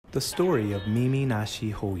The story of耳な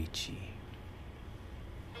しHoichi.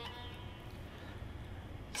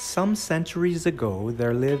 Some centuries ago,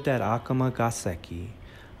 there lived at Akama Shrine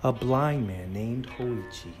a blind man named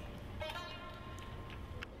Hoichi.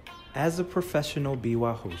 As a professional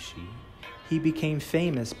biwa hoshi, he became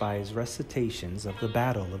famous by his recitations of the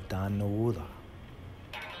Battle of Dan no Ura.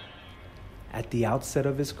 At the outset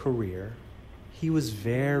of his career, he was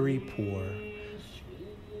very poor,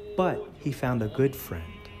 but he found a good friend,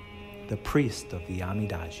 the priest of the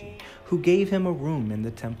Amidaji, who gave him a room in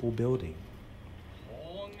the temple building.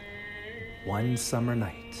 One summer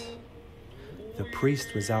night, the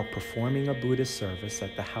priest was out performing a Buddhist service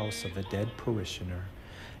at the house of a dead parishioner,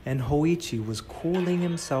 and Hoichi was cooling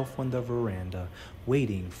himself on the veranda,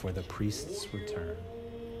 waiting for the priest's return.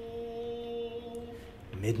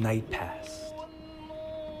 Midnight passed,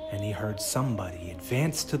 and he heard somebody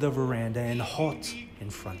advance to the veranda and halt in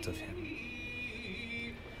front of him.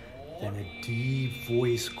 Then a deep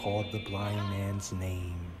voice called the blind man's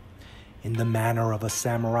name, in the manner of a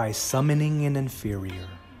samurai summoning an inferior.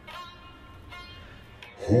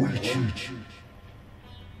 Hoichi,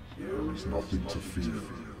 there is nothing to fear,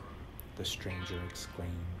 the stranger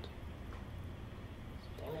exclaimed.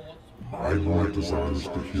 My lord desires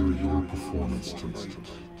to hear your performance tonight,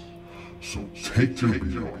 so take your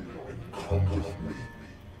biwa and come with me.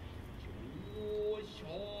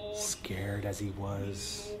 Scared as he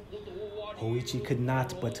was, Hoichi could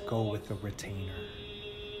not but go with the retainer.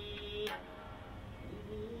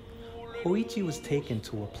 Hoichi was taken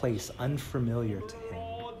to a place unfamiliar to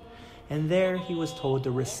him, and there he was told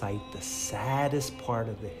to recite the saddest part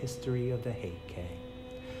of the history of the Heike,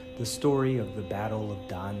 the story of the Battle of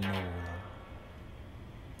Dan no Ura.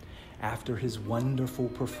 After his wonderful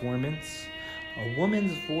performance, a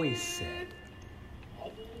woman's voice said,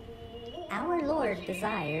 "Our Lord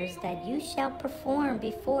desires that you shall perform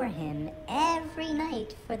before him every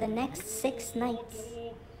night for the next 6 nights.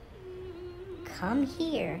 Come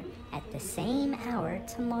here at the same hour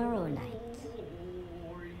tomorrow night."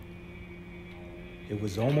 It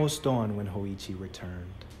was almost dawn when Hoichi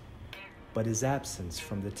returned, but his absence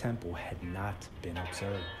from the temple had not been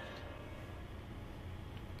observed.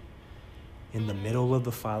 In the middle of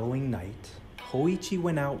the following night, Hoichi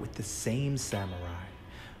went out with the same samurai,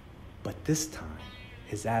 but this time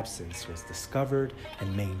his absence was discovered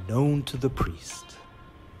and made known to the priest.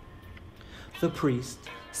 The priest,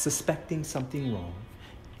 suspecting something wrong,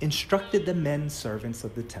 instructed the men servants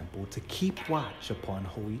of the temple to keep watch upon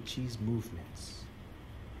Hoichi's movements.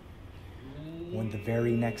 On the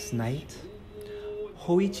very next night,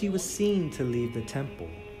 Hoichi was seen to leave the temple,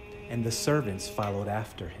 and the servants followed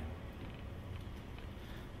after him.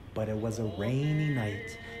 But it was a rainy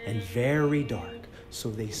night and very dark, so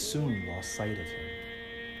they soon lost sight of him.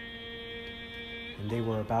 And they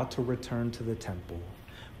were about to return to the temple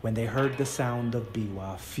when they heard the sound of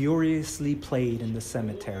biwa furiously played in the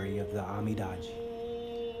cemetery of the Amidaji.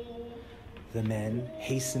 The men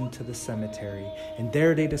hastened to the cemetery, and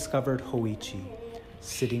there they discovered Hoichi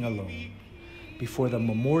sitting alone before the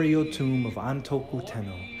memorial tomb of Antoku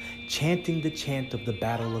Tenno, chanting the chant of the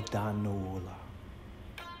Battle of Dan no Ura.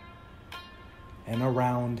 And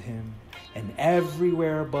around him, and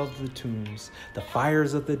everywhere above the tombs, the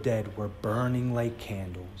fires of the dead were burning like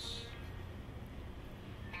candles.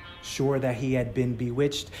 Sure that he had been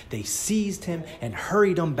bewitched, they seized him and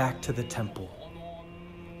hurried him back to the temple.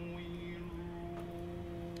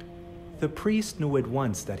 The priest knew at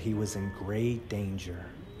once that he was in great danger.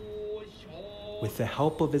 With the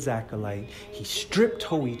help of his acolyte, he stripped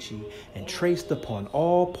Hoichi and traced upon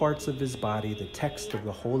all parts of his body the text of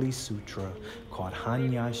the Holy Sutra called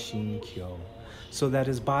Hanya Shinkyo, so that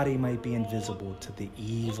his body might be invisible to the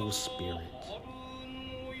evil spirit.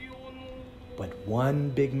 But one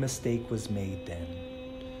big mistake was made then.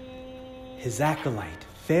 His acolyte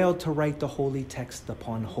failed to write the holy text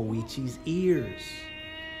upon Hoichi's ears.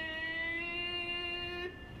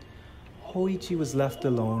 Hoichi was left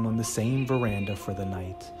alone on the same veranda for the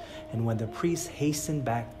night, and when the priest hastened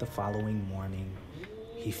back the following morning,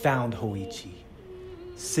 he found Hoichi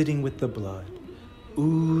sitting with the blood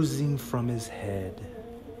oozing from his head.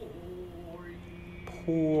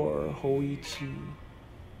 Poor Hoichi.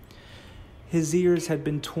 His ears had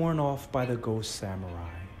been torn off by the ghost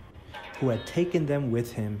samurai, who had taken them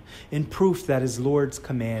with him in proof that his lord's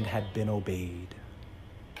command had been obeyed.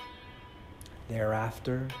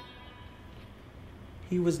 Thereafter,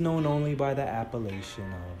 he was known only by the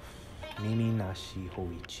appellation of耳なし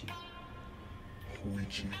Hoichi.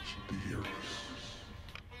 Hoichi the Earless.